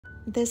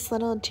This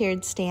little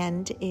tiered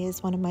stand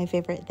is one of my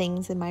favorite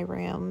things in my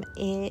room.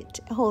 It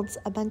holds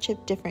a bunch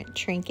of different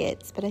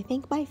trinkets, but I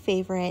think my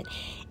favorite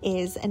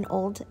is an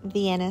old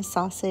Vienna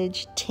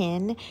sausage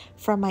tin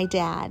from my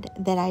dad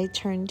that I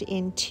turned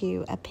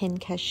into a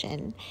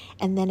pincushion.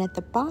 And then at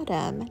the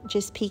bottom,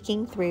 just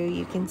peeking through,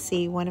 you can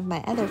see one of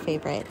my other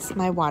favorites,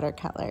 my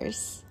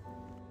watercolors.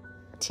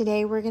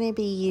 Today we're going to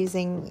be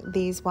using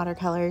these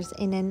watercolors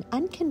in an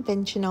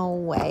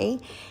unconventional way,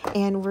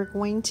 and we're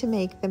going to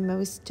make the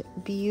most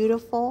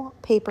beautiful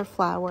paper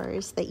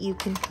flowers that you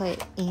can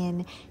put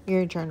in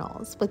your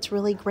journals. What's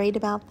really great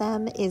about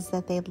them is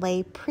that they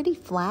lay pretty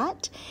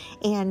flat,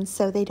 and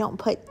so they don't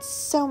put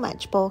so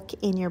much bulk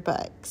in your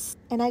books.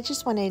 And I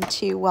just wanted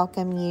to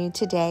welcome you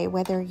today,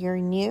 whether you're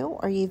new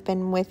or you've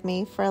been with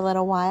me for a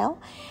little while.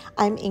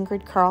 I'm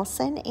Ingrid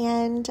Carlsen,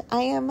 and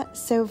I am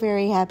so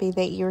very happy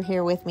that you're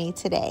here with me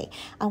today.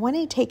 I want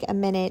to take a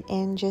minute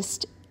and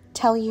just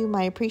tell you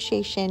my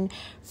appreciation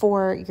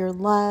for your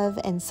love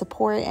and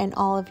support and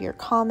all of your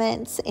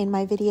comments in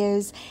my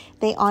videos.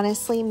 They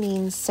honestly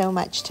mean so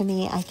much to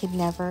me. I could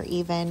never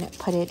even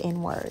put it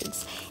in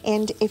words.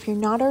 And if you're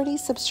not already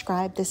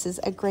subscribed, this is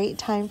a great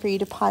time for you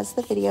to pause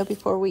the video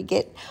before we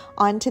get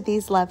onto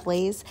these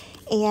lovelies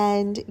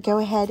and go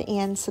ahead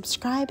and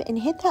subscribe and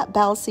hit that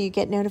bell so you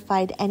get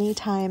notified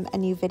anytime a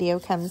new video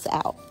comes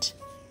out.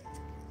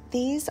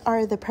 These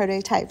are the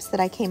prototypes that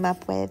I came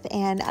up with,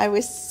 and I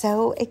was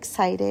so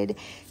excited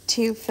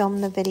to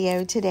film the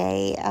video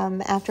today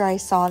after I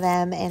saw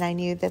them and I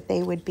knew that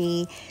they would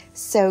be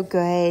so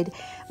good.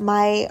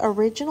 My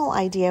original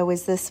idea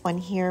was this one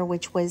here,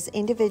 which was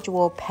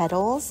individual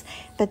petals,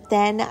 but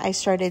then I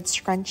started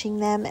scrunching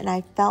them and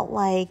I felt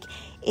like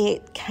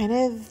it kind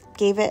of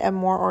gave it a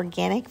more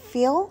organic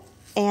feel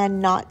and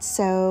not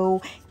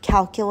so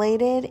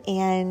calculated,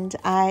 and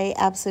I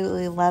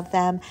absolutely love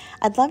them.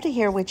 I'd love to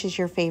hear which is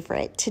your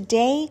favorite.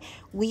 Today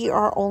we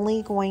are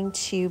only going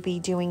to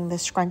be doing the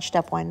scrunched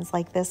up ones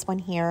like this one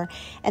here,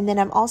 and then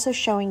I'm also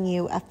showing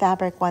you a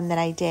fabric one that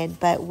I did,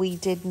 but we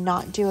did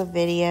not do a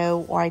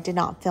video, or I did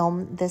not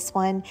film this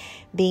one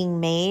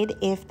being made.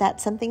 If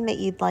that's something that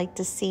you'd like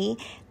to see,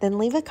 then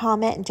leave a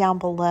comment down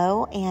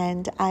below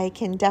and I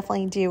can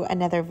definitely do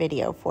another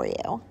video for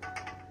you.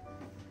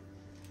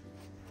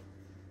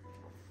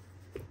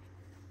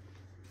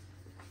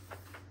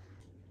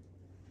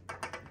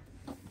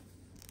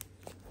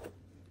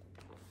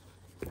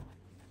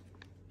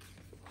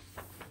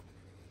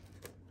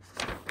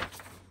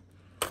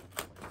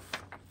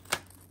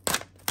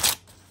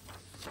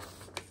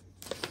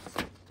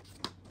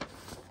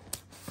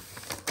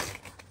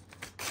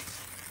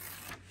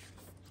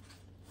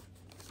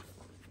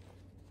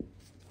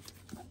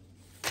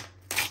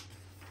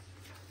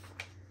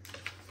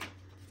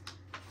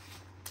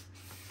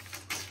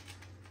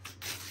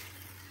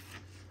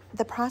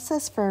 The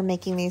process for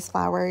making these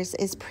flowers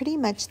is pretty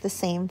much the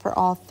same for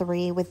all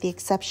three, with the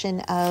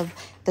exception of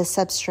the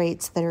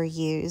substrates that are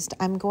used.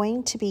 I'm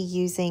going to be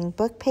using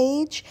book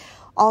page,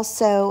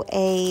 also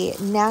a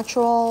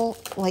natural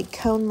like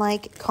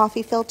cone-like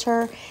coffee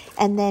filter,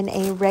 and then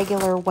a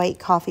regular white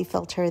coffee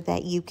filter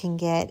that you can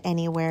get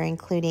anywhere,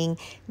 including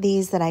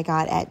these that I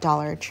got at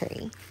Dollar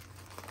Tree.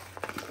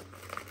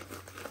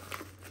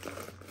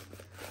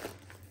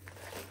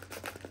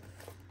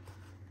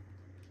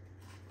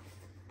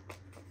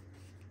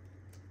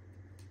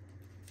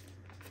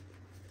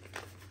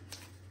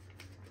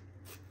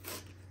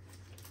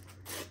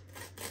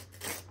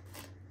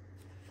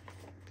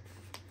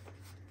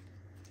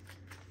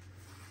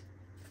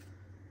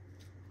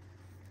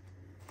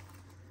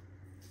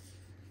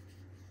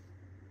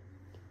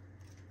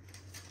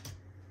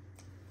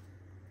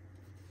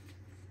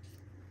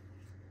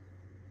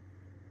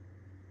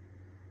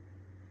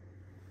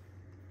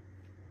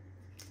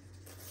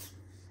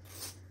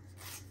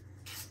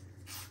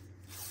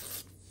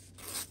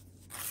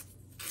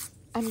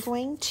 I'm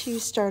going to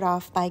start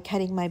off by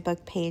cutting my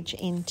book page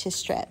into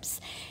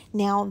strips.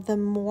 Now, the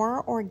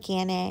more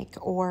organic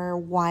or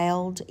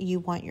wild you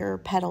want your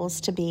petals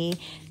to be,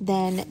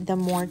 then the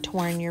more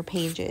torn your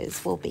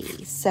pages will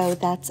be. So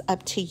that's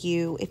up to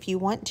you. If you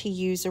want to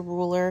use a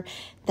ruler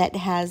that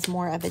has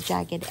more of a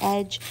jagged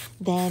edge,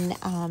 then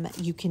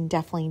you can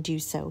definitely do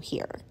so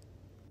here.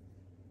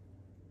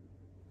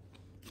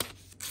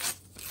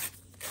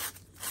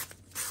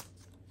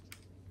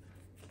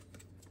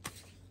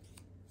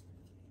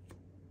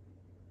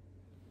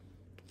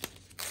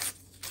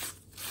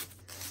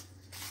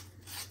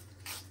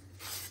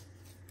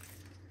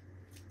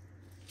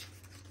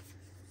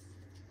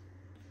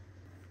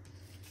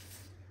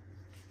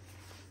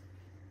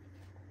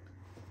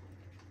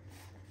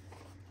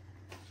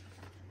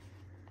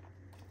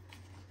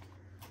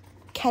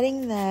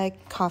 Cutting the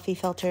coffee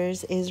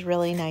filters is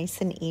really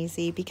nice and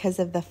easy because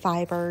of the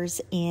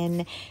fibers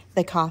in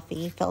the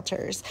coffee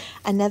filters.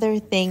 Another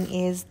thing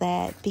is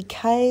that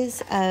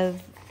because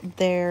of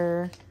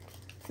their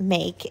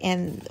make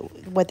and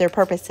what their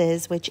purpose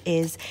is, which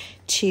is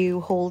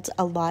to hold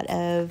a lot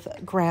of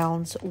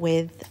grounds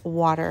with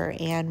water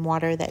and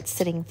water that's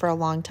sitting for a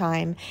long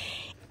time,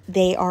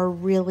 they are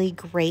really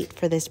great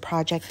for this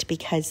project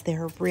because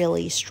they're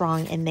really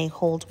strong and they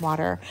hold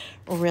water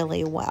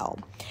really well.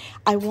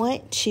 I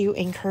want to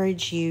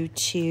encourage you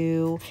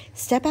to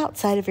step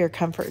outside of your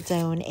comfort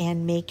zone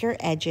and make your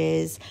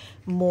edges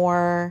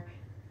more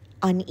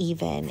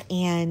uneven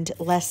and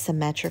less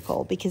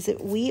symmetrical, because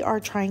we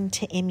are trying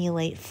to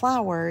emulate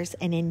flowers,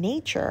 and in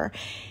nature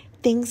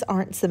things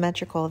aren't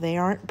symmetrical. They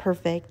aren't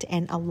perfect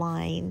and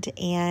aligned,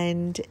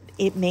 and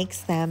it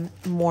makes them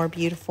more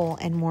beautiful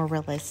and more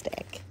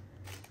realistic.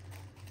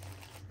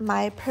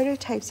 My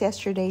prototypes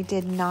yesterday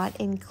did not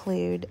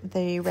include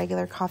the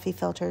regular coffee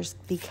filters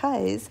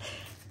because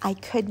I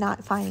could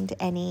not find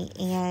any,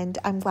 and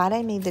I'm glad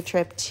I made the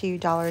trip to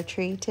Dollar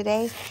Tree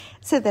today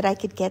so that I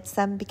could get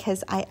some,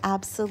 because I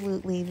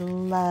absolutely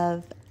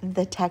love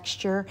the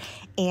texture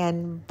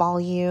and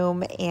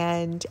volume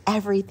and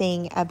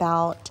everything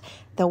about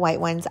the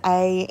white ones.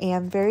 I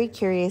am very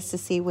curious to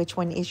see which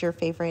one is your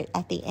favorite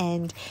at the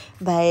end,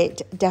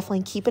 but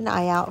definitely keep an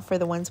eye out for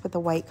the ones with the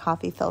white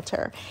coffee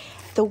filter.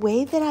 The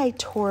way that I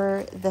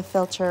tore the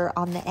filter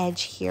on the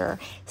edge here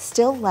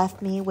still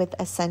left me with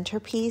a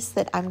centerpiece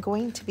that I'm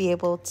going to be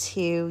able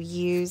to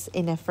use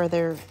in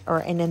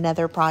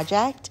another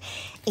project.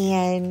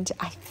 And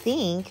I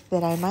think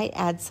that I might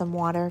add some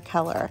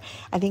watercolor.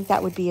 I think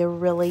that would be a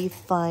really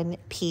fun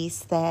piece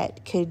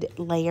that could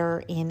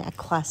layer in a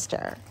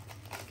cluster.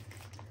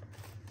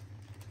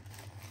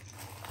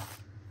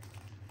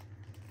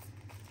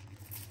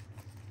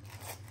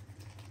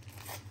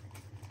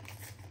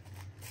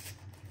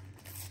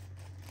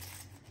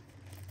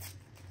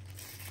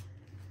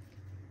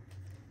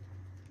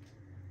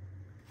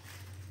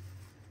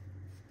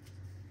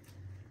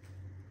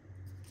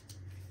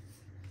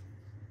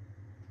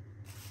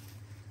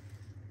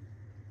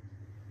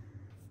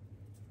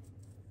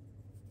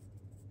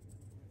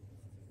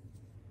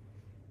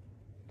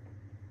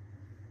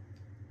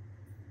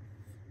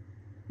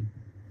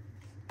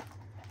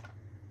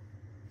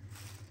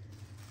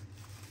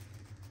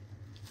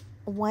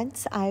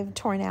 Once I've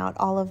torn out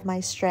all of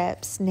my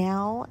strips,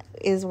 now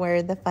is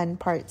where the fun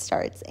part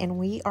starts, and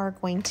we are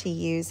going to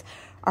use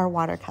our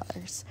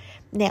watercolors.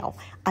 Now,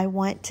 I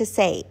want to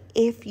say,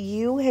 if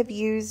you have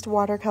used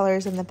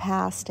watercolors in the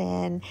past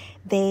and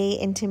they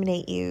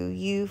intimidate you,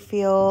 you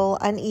feel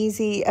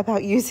uneasy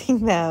about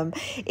using them,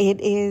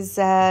 it is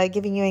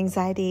giving you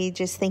anxiety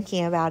just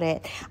thinking about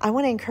it, I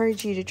want to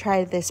encourage you to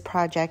try this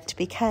project,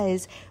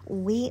 because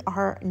we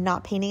are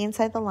not painting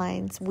inside the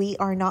lines, we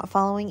are not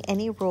following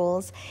any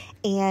rules,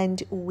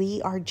 and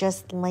we are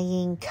just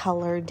laying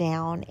color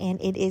down,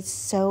 and it is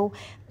so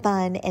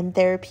fun and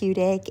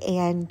therapeutic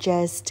and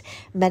just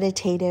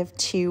meditative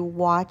to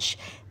watch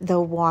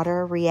the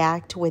water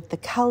react with the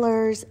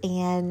colors,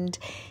 and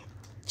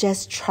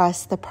just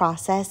trust the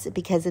process,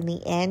 because in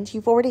the end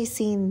you've already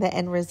seen the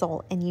end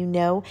result and you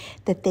know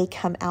that they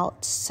come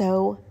out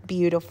so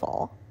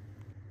beautiful.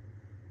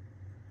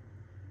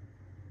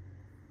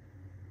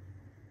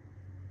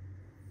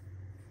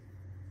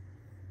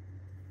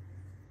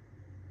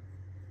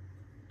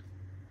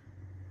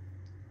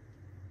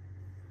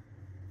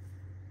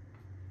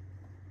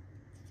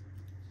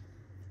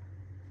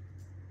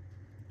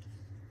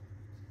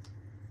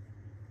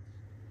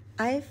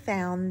 I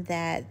found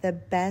that the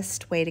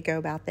best way to go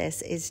about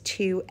this is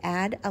to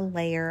add a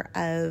layer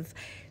of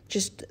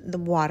just the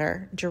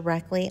water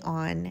directly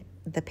on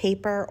the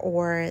paper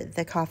or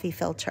the coffee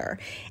filter.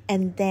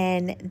 And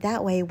then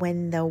that way,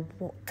 when the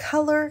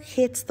color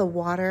hits the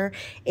water,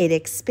 it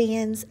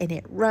expands and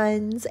it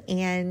runs,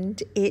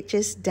 and it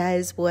just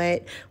does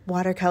what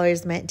watercolor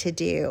is meant to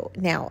do.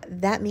 Now,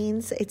 that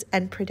means it's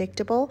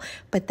unpredictable,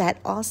 but that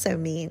also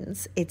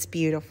means it's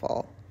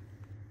beautiful.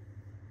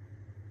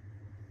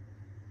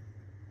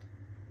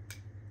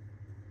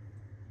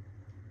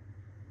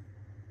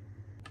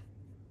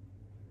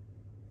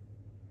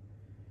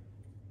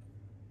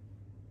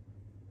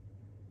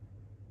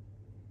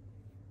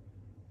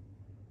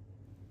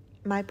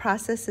 My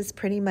process is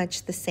pretty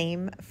much the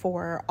same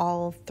for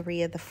all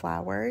three of the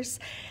flowers.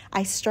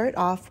 I start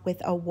off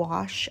with a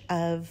wash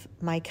of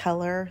my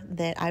color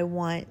that I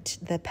want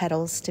the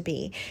petals to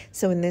be.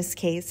 So in this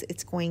case,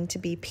 it's going to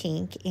be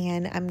pink,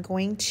 and I'm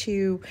going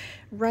to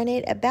run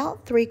it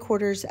about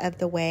 3/4 of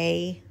the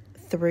way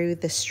through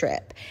the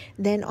strip.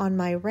 Then on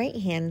my right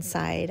hand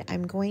side,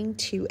 I'm going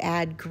to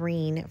add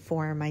green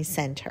for my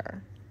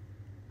center.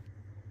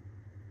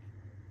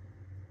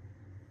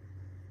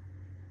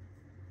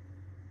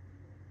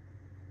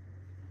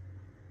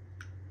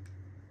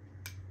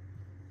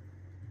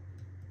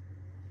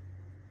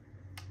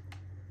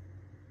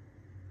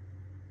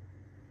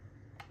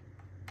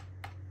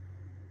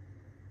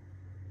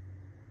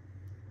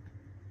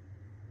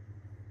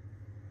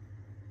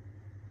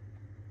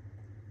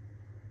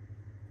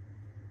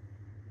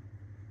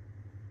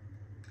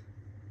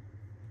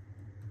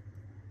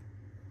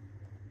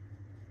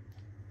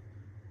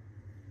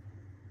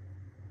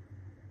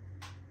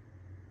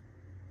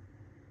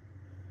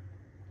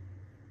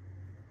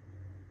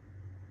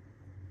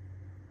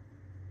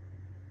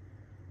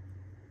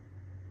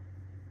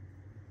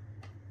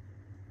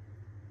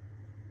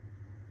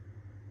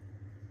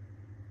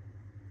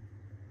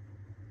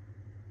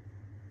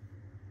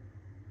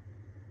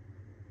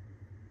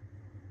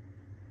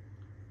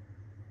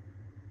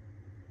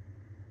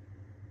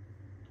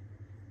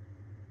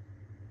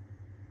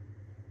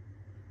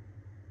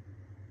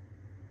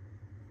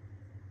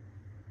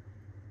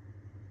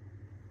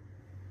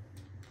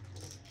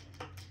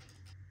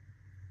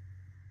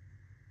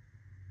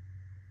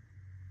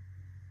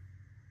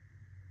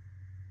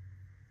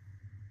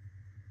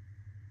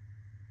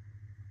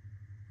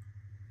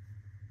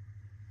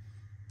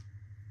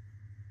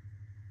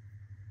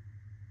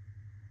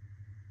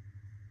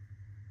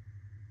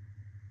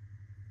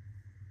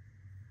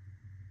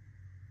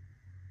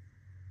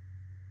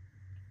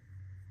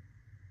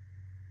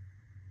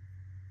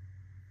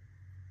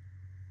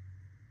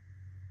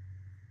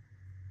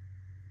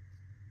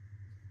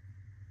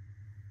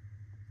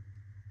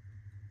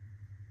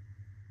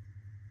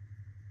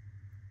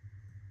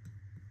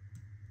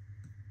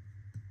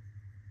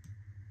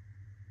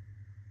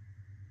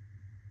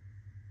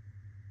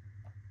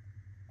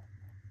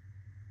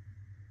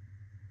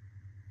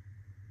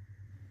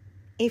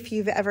 If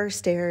you've ever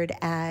stared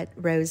at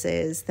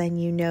roses, then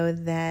you know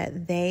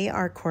that they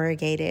are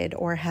corrugated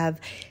or have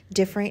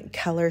different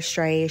color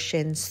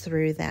striations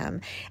through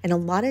them. And a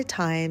lot of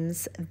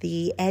times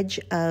the edge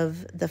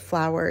of the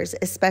flowers,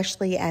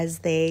 especially as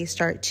they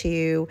start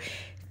to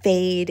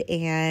fade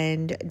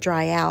and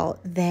dry out,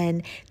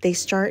 then they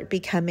start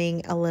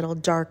becoming a little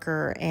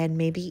darker and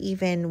maybe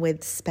even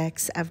with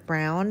specks of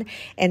brown.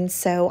 And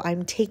so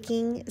I'm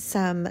taking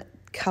some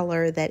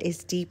color that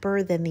is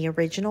deeper than the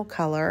original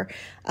color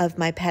of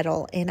my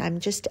petal, and I'm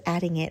just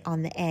adding it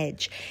on the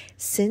edge.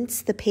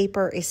 Since the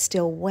paper is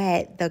still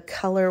wet, the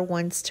color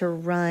wants to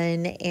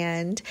run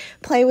and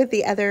play with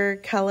the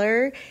other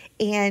color,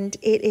 and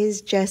it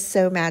is just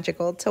so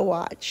magical to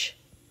watch.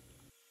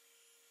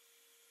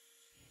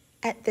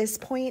 At this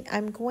point,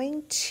 I'm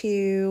going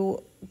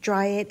to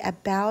dry it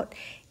about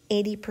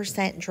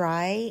 80%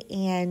 dry,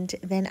 and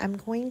then I'm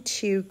going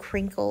to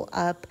crinkle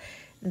up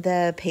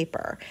the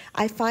paper.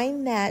 I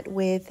find that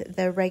with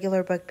the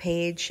regular book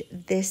page,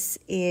 this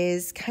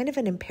is kind of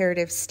an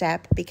imperative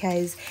step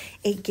because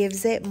it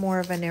gives it more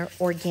of an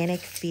organic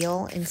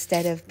feel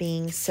instead of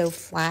being so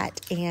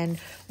flat and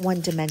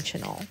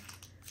one-dimensional.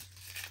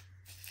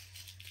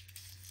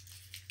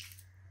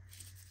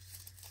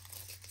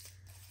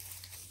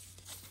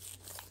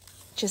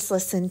 Just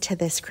listen to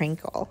this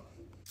crinkle.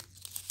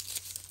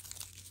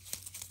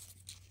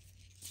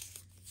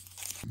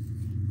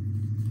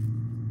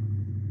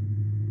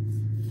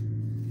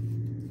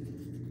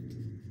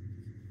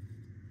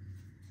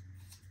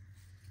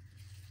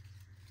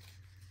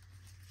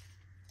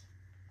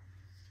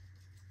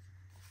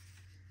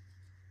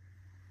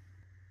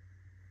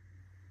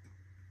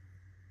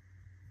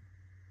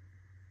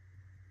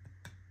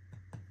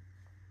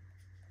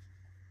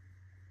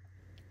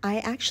 I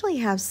actually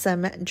have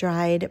some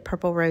dried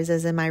purple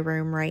roses in my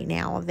room right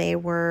now. They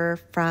were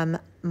from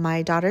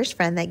my daughter's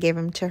friend that gave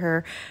them to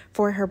her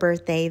for her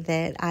birthday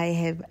that I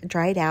have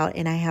dried out,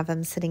 and I have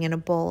them sitting in a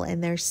bowl,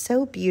 and they're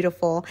so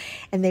beautiful,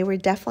 and they were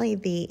definitely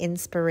the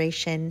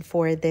inspiration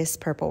for this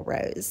purple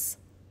rose.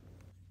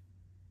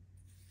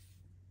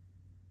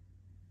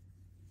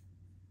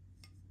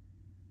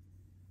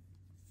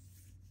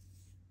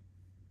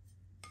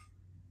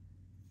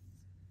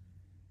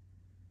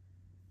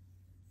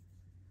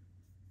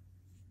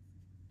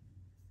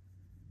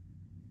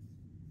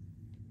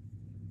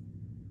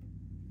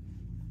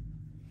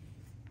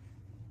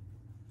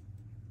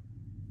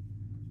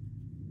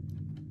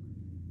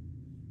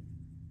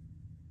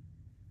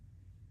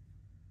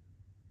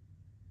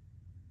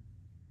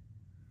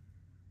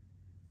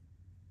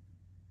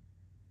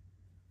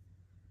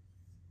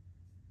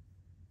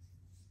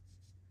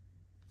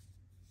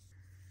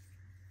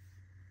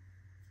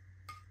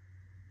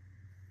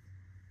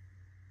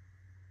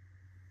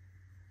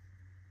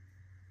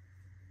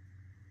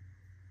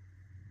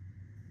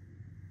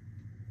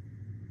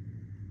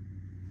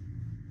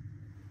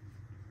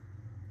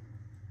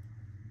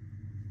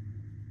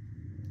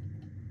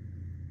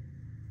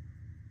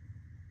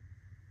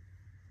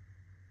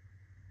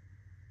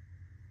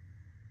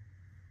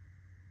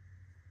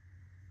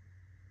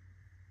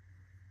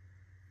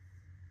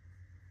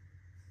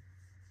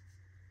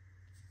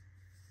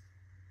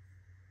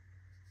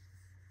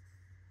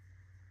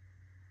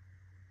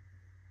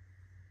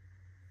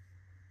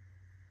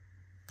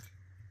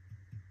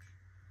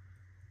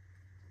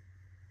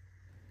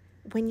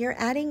 When you're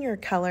adding your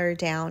color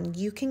down,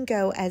 you can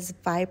go as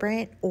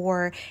vibrant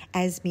or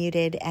as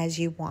muted as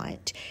you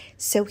want.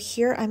 So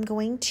here I'm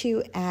going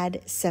to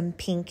add some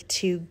pink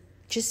to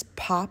just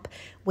pop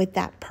with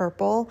that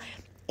purple.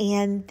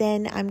 And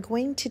then I'm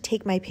going to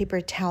take my paper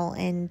towel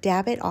and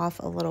dab it off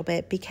a little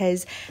bit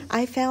because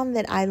I found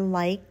that I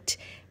liked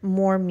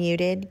more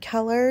muted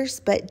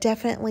colors, but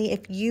definitely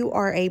if you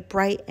are a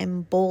bright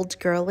and bold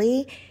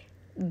girly,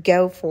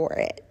 go for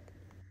it.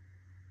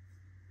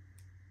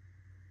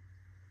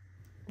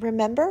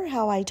 Remember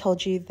how I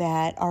told you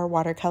that our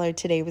watercolor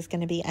today was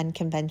going to be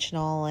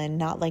unconventional and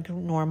not like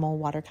normal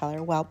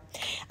watercolor? Well,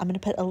 I'm going to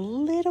put a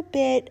little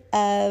bit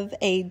of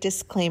a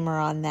disclaimer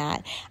on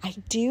that. I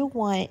do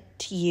want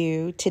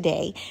you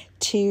today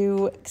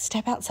to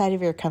step outside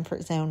of your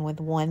comfort zone with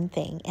one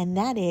thing, and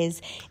that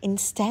is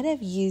instead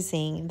of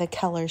using the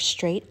color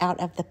straight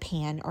out of the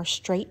pan or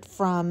straight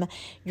from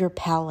your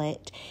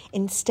palette,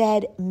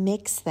 instead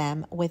mix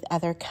them with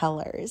other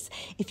colors.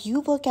 If you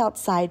look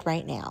outside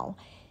right now,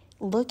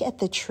 look at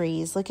the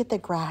trees, look at the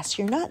grass.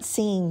 You're not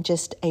seeing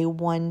just a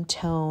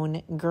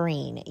one-tone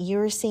green.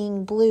 You're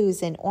seeing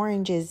blues and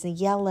oranges and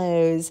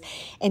yellows.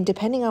 And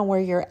depending on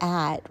where you're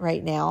at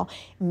right now,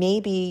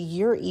 maybe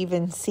you're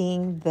even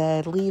seeing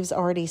the leaves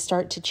already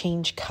start to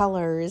change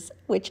colors,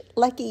 which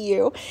lucky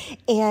you.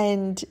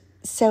 And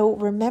so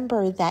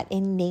remember that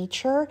in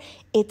nature,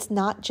 it's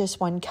not just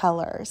one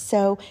color.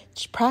 So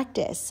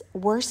practice.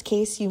 Worst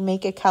case, you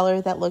make a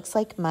color that looks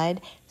like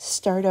mud,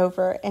 start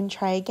over and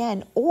try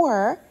again.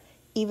 Or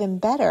even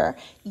better,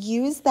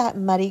 use that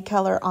muddy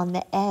color on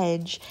the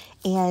edge,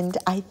 and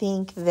I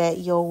think that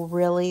you'll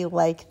really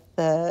like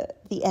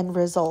the end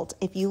result.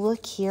 If you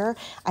look here,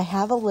 I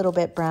have a little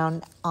bit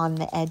brown on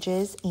the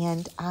edges,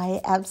 and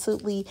I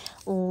absolutely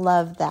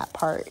love that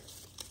part.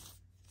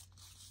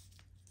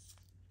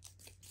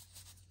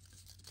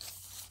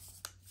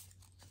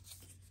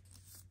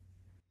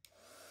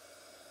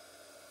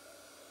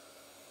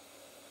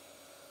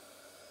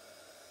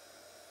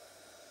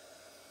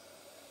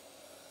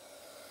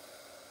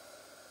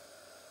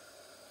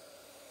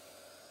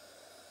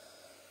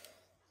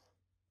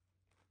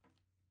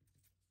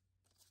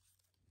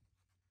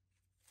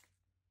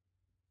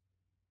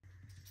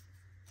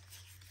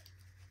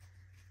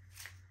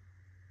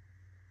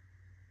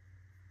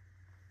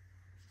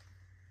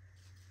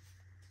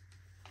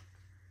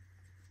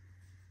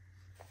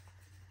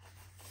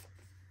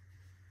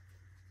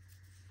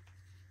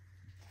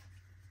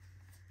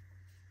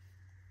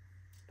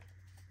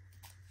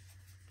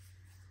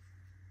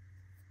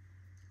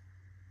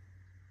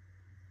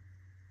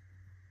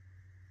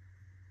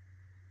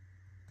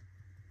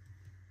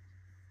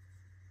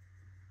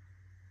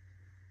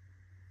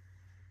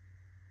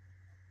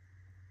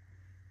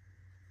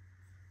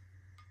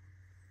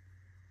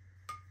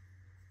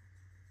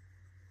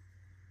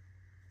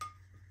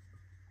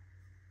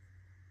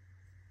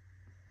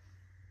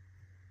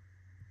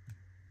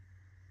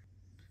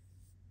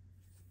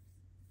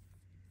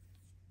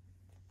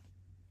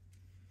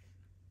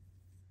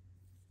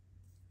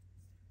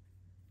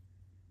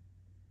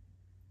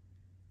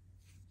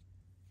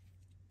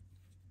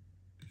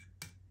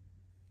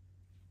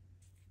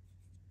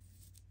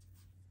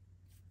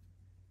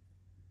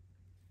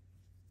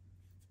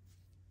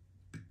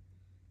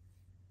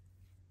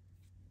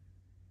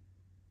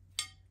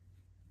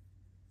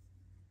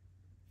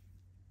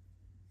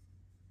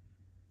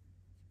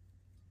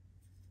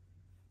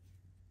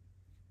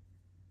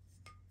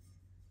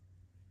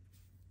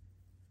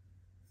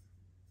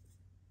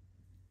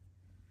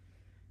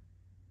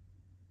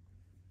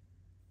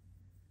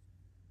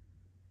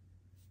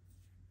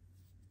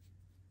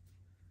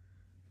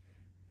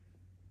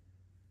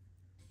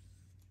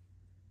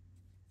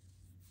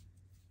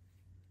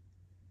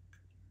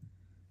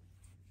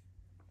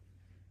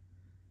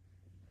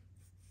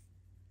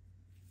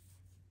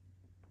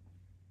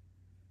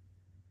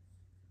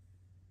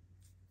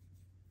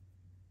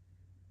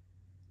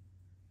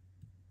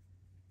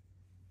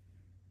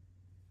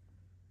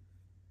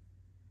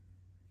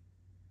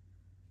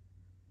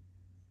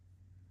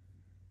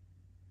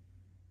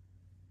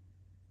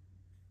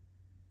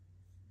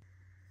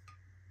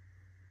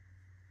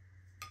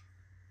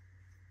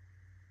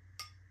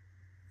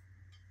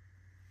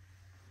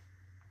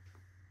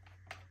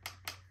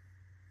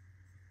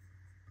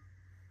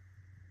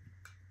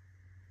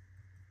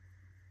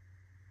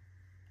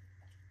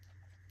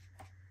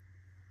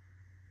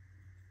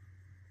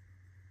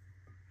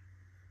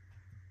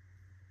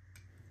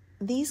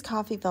 These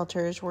coffee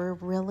filters were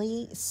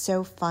really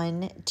so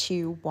fun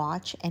to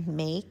watch and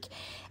make.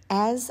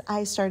 As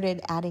I started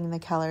adding the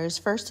colors,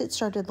 first it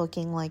started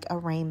looking like a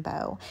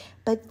rainbow,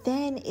 but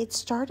then it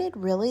started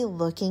really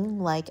looking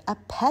like a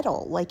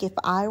petal. Like if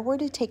I were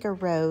to take a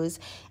rose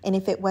and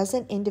if it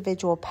wasn't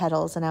individual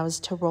petals and I was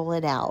to roll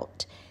it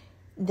out,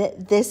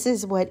 this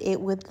is what it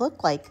would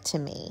look like to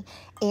me.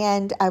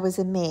 And I was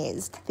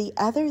amazed. The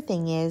other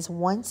thing is,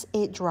 once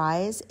it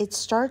dries, it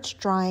starts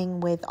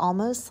drying with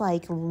almost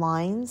like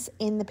lines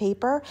in the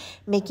paper,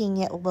 making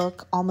it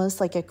look almost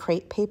like a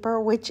crepe paper,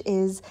 which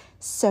is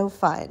so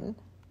fun.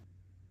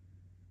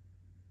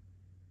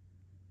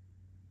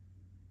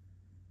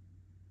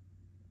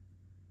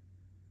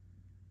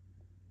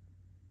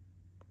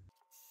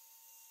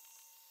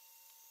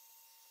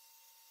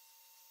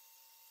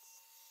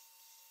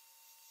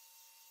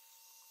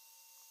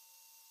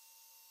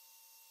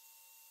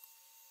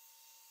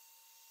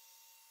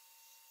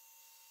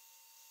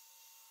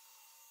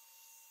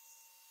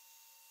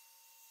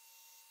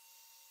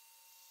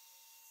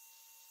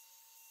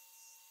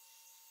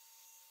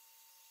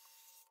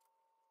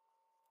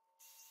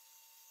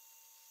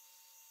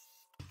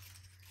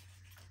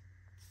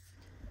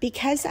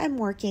 Because I'm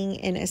working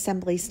in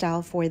assembly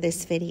style for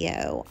this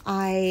video,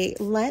 I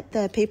let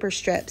the paper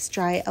strips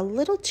dry a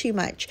little too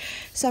much.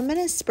 So I'm going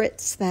to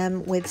spritz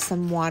them with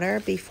some water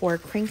before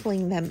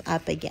crinkling them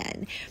up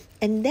again.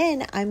 And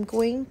then I'm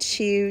going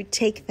to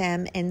take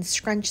them and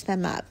scrunch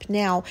them up.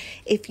 Now,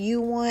 if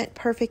you want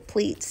perfect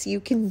pleats,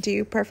 you can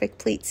do perfect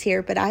pleats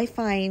here, but I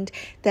find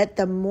that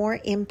the more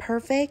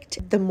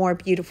imperfect, the more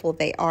beautiful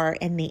they are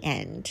in the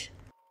end.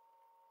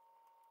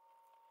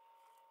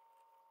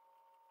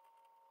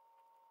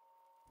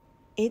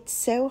 It's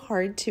so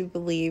hard to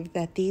believe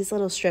that these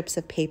little strips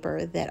of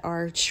paper that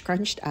are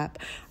scrunched up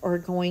are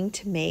going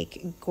to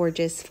make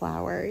gorgeous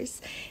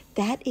flowers.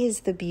 That is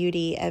the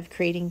beauty of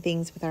creating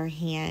things with our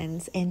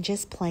hands and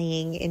just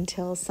playing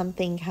until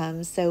something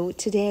comes. So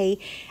today,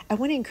 I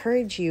want to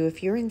encourage you,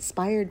 if you're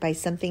inspired by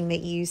something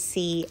that you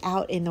see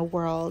out in the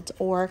world,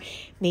 or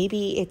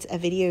maybe it's a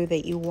video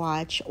that you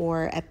watch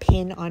or a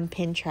pin on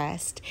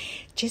Pinterest,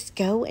 just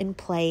go and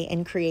play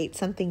and create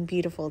something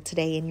beautiful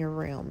today in your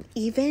room.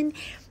 Even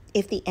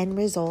if the end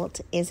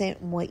result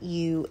isn't what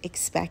you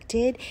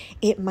expected,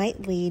 it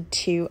might lead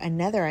to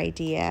another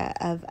idea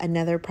of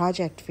another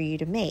project for you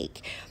to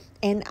make.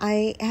 And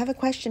I have a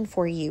question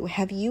for you.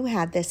 Have you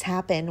had this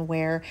happen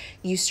where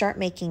you start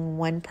making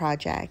one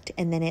project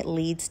and then it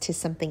leads to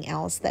something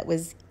else that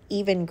was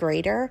even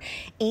greater?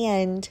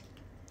 And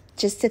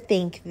just to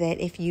think that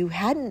if you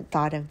hadn't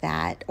thought of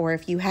that, or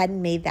if you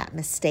hadn't made that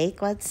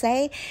mistake, let's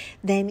say,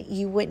 then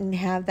you wouldn't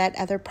have that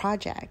other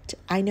project.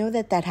 I know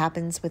that that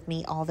happens with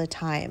me all the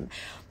time.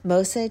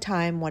 Most of the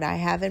time, what I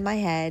have in my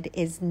head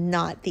is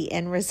not the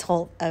end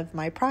result of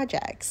my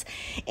projects.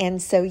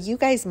 And so you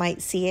guys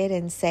might see it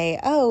and say,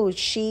 oh,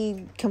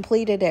 she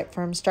completed it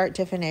from start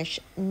to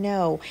finish.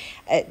 No,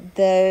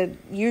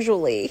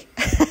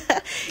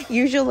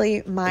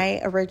 usually my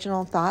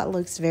original thought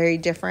looks very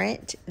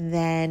different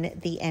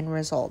than the end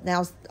result.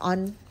 Now,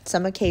 on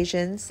some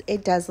occasions,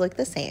 it does look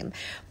the same,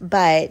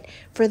 but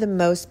for the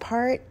most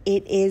part,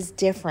 it is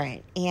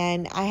different.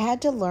 And I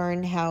had to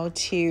learn how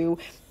to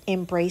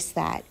embrace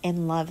that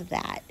and love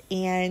that.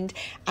 And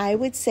I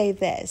would say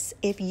this,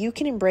 if you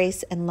can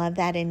embrace and love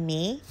that in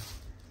me,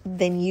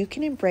 then you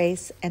can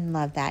embrace and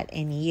love that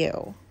in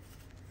you.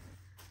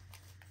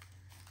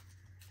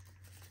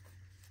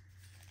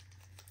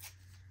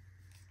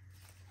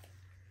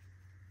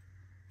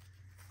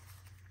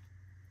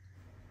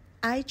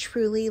 I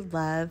truly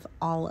love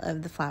all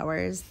of the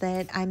flowers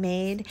that I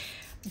made,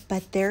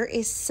 but there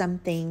is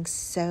something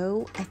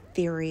so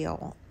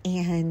ethereal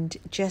and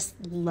just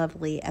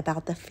lovely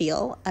about the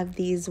feel of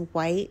these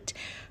white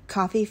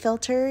coffee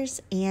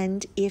filters.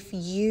 And if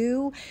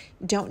you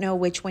don't know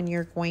which one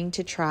you're going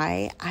to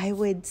try, I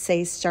would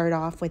say start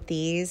off with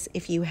these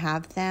if you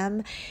have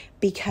them,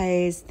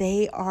 because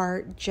they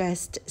are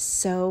just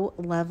so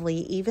lovely.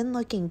 Even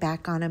looking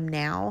back on them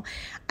now,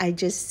 I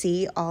just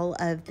see all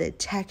of the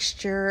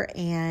texture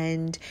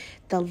and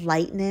the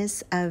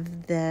lightness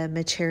of the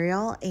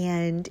material,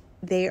 and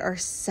they are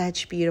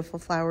such beautiful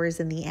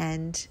flowers in the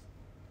end.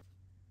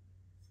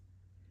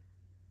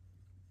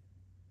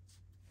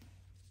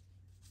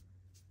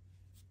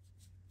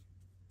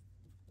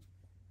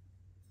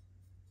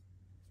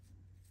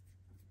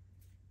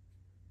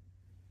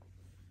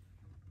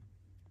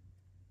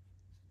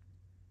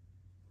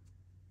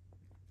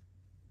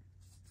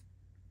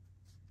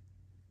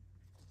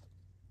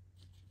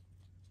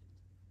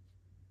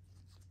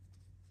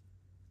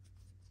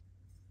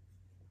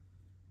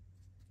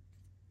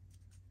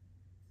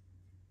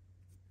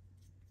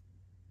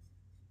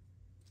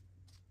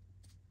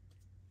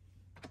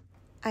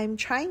 I'm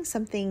trying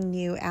something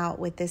new out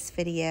with this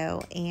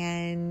video,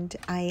 and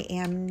I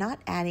am not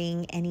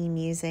adding any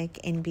music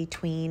in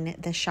between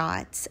the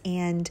shots,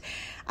 and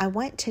I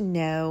want to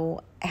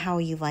know how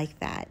you like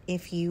that.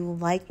 If you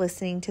like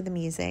listening to the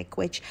music,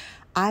 which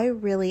I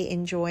really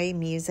enjoy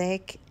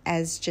music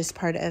as just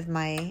part of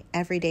my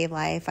everyday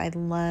life. I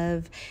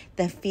love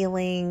the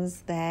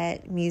feelings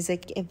that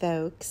music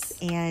evokes,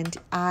 and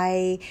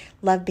I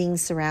love being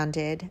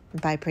surrounded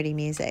by pretty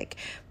music.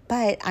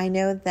 But I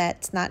know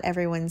that's not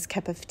everyone's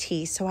cup of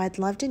tea, so I'd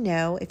love to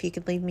know if you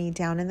could leave me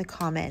down in the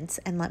comments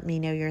and let me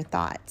know your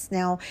thoughts.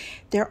 Now,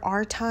 there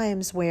are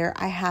times where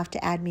I have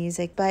to add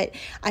music, but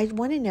I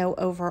want to know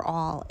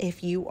overall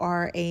if you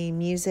are a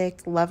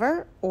music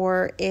lover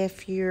or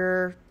if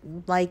you're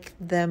like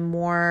the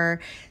more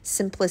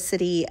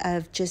simplicity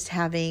of just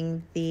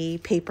having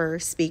the paper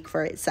speak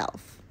for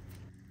itself.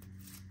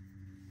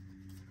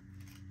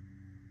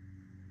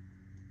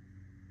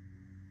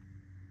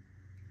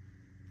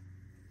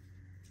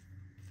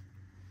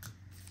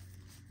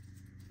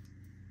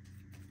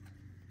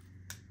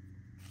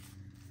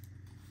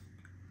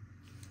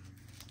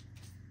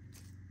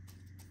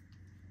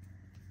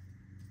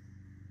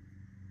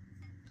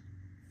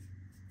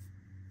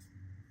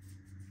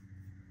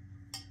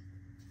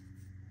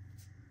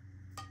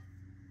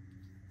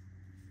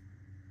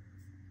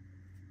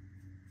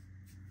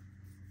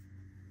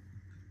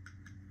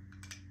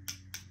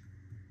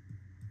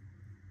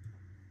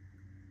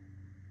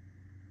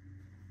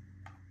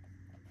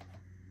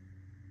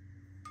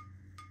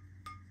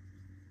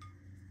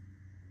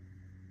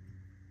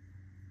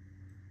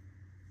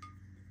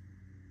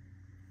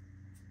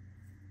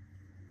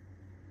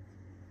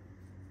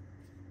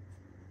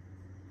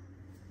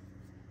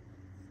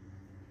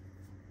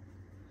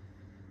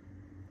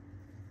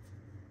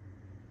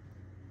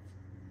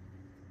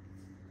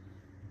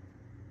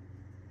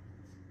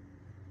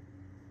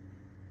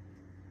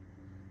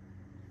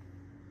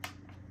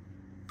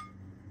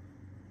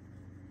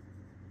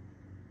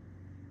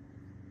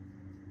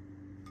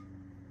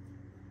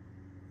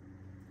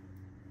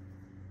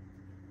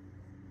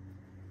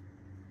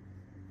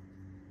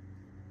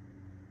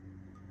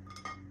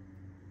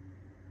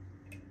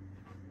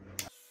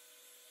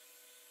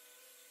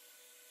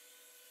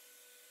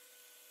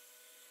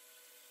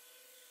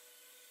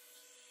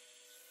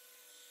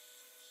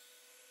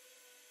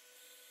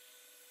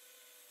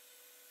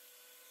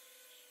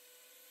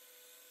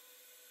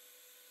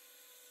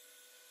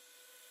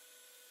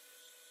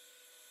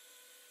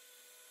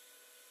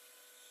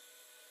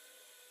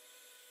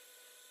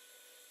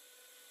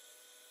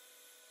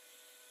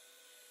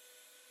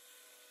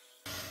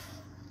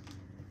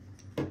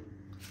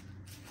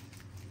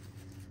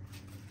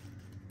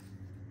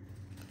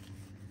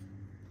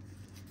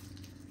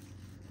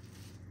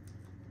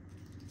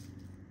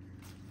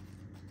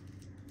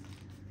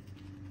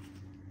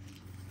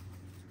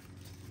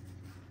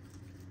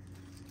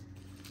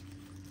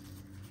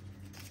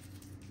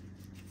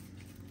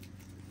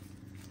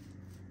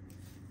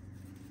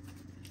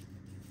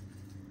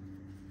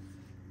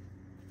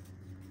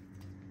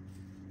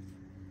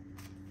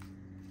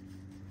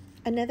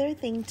 Another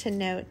thing to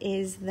note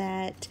is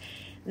that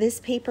this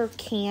paper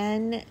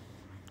can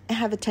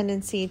have a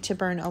tendency to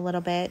burn a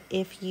little bit.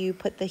 If you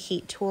put the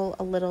heat tool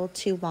a little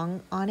too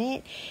long on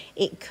it,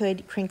 it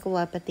could crinkle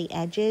up at the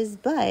edges,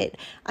 but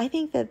I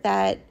think that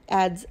that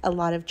adds a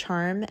lot of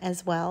charm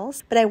as well.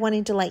 But I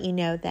wanted to let you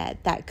know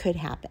that that could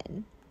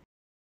happen.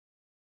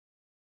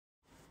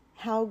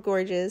 How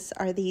gorgeous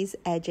are these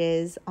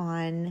edges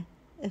on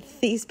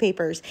these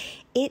papers?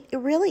 It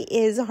really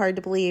is hard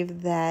to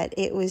believe that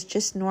it was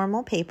just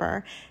normal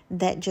paper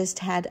that just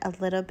had a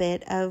little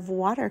bit of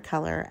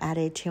watercolor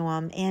added to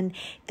them, and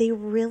they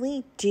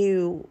really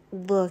do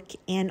look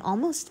and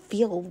almost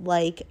feel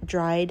like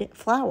dried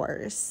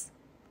flowers.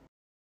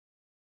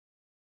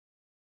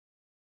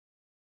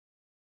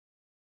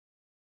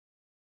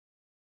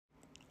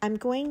 I'm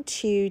going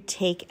to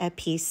take a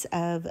piece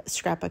of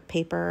scrapbook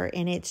paper,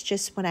 and it's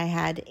just what I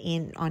had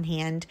on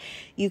hand.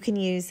 You can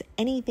use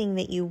anything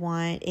that you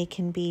want. It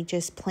can be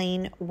just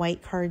plain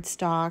white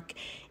cardstock.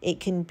 It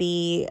can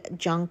be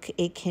junk.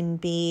 It can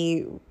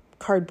be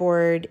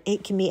cardboard.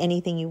 It can be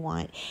anything you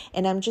want.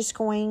 And I'm just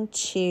going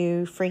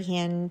to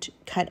freehand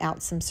cut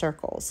out some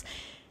circles.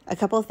 A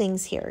couple of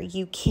things here.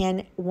 You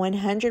can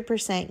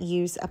 100%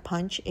 use a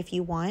punch if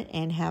you want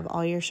and have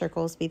all your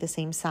circles be the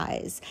same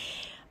size.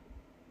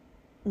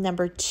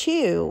 Number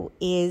two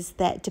is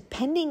that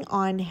depending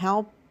on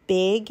how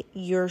big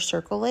your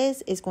circle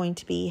is going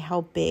to be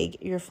how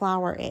big your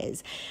flower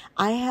is.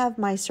 I have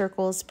my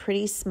circles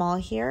pretty small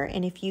here,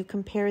 and if you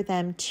compare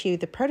them to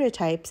the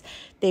prototypes,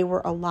 they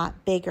were a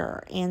lot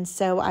bigger. And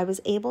so I was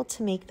able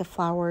to make the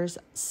flowers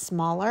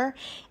smaller,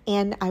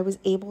 and I was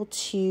able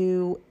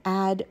to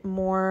add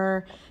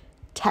more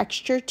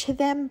texture to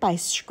them by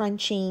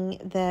scrunching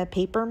the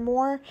paper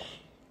more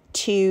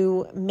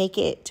to make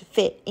it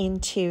fit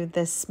into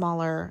the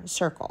smaller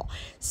circle.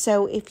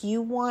 So if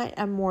you want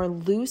a more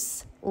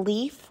loose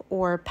leaf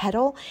or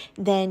petal,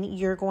 then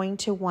you're going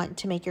to want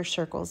to make your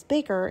circles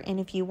bigger. And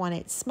if you want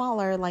it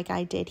smaller, like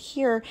I did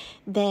here,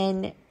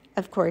 then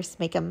of course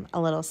make them a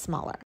little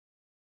smaller.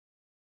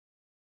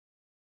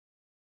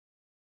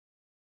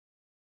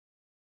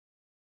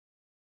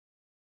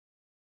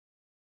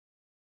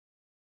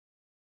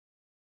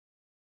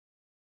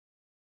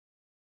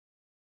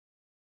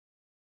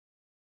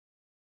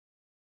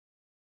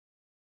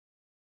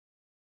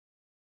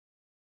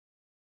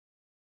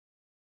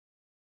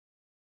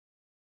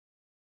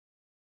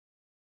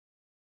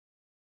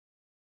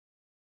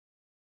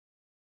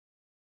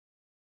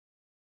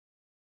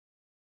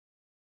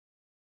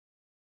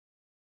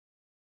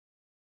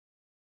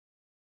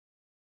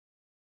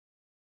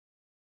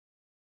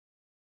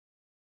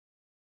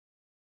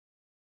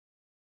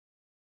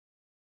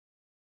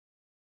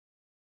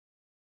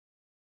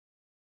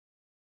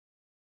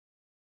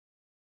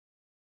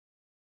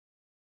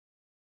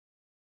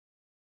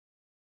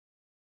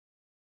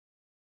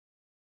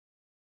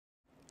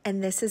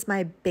 And this is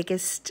my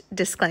biggest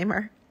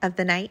disclaimer of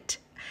the night,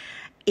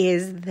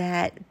 is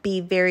that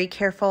be very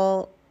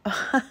careful.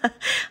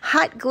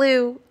 Hot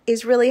glue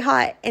is really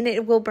hot and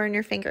it will burn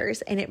your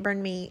fingers, and it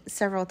burned me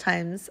several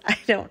times. I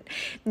don't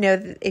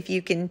know if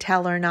you can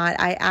tell or not.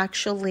 I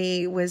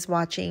actually was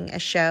watching a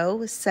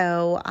show,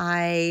 so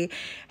I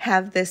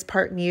have this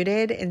part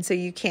muted, and so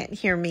you can't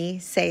hear me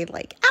say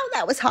like, "Oh,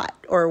 that was hot,"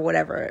 or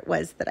whatever it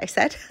was that I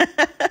said.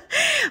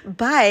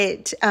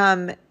 But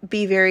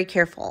be very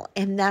careful.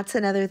 And that's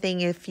another thing.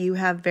 If you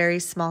have very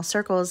small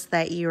circles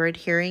that you're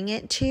adhering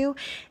it to,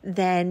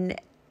 then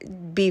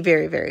be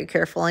very, very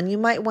careful. And you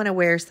might want to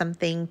wear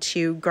something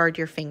to guard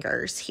your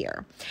fingers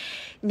here.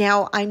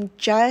 Now, I'm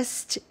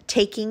just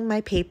taking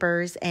my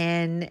papers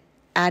and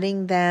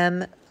adding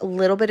them a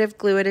little bit of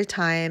glue at a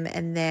time,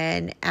 and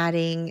then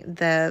adding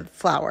the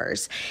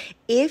flowers.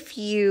 If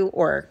you,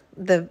 or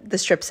the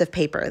strips of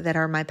paper that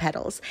are my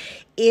petals,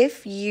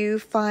 if you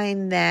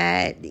find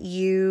that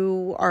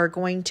you are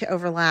going to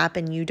overlap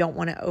and you don't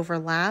want to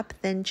overlap,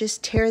 then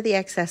just tear the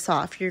excess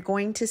off. You're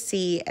going to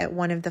see at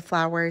one of the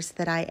flowers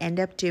that I end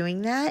up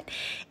doing that.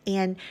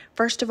 And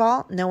first of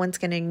all, no one's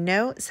going to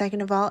know.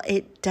 Second of all,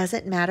 it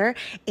doesn't matter.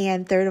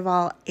 And third of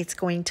all, it's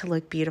going to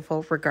look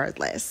beautiful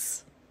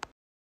regardless.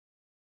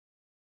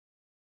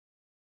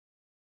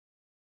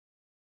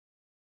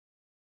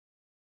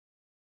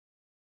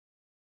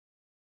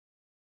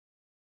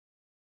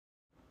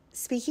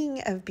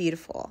 Speaking of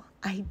beautiful,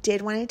 I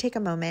did want to take a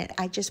moment.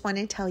 I just want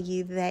to tell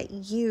you that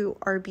you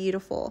are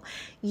beautiful.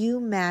 You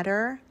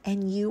matter,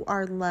 and you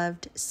are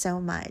loved so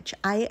much.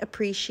 I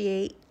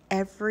appreciate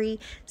every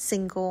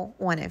single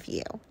one of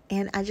you,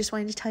 and I just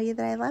wanted to tell you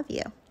that I love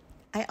you.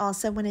 I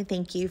also want to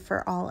thank you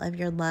for all of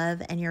your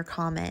love and your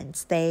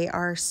comments. They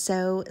are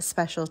so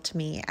special to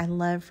me. I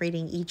love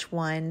reading each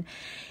one.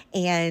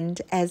 And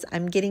as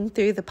I'm getting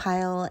through the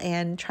pile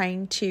and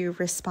trying to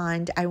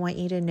respond, I want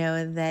you to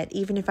know that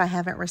even if I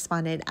haven't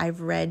responded, I've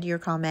read your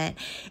comment.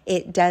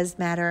 It does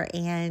matter,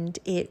 and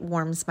it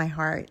warms my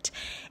heart.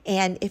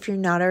 And if you're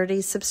not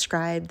already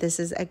subscribed, this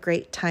is a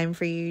great time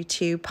for you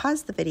to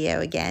pause the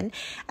video again,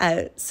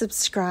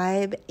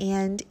 subscribe.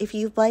 And if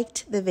you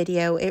liked the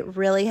video, it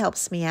really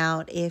helps me out.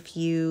 out if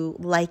you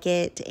like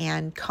it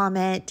and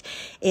comment.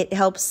 It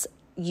helps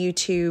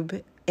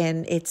YouTube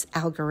and its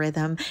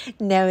algorithm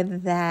know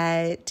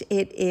that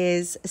it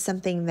is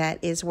something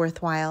that is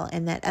worthwhile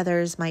and that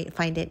others might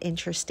find it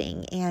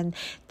interesting. And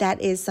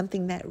that is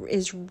something that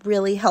is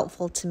really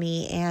helpful to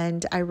me,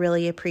 and I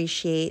really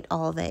appreciate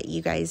all that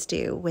you guys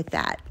do with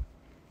that.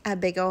 A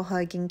big ol'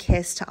 hug and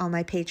kiss to all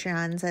my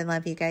Patreons. I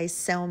love you guys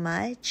so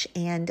much.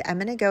 And I'm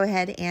going to go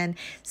ahead and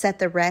set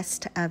the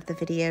rest of the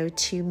video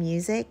to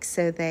music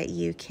so that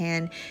you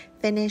can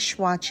finish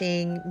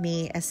watching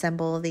me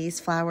assemble these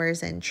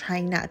flowers and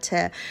trying not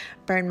to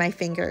burn my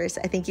fingers.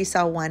 I think you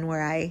saw one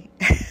where I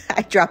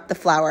dropped the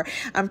flower.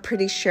 I'm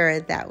pretty sure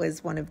that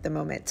was one of the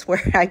moments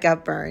where I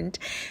got burned.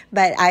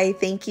 But I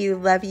thank you,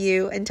 love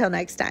you. Until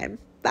next time.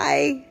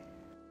 Bye.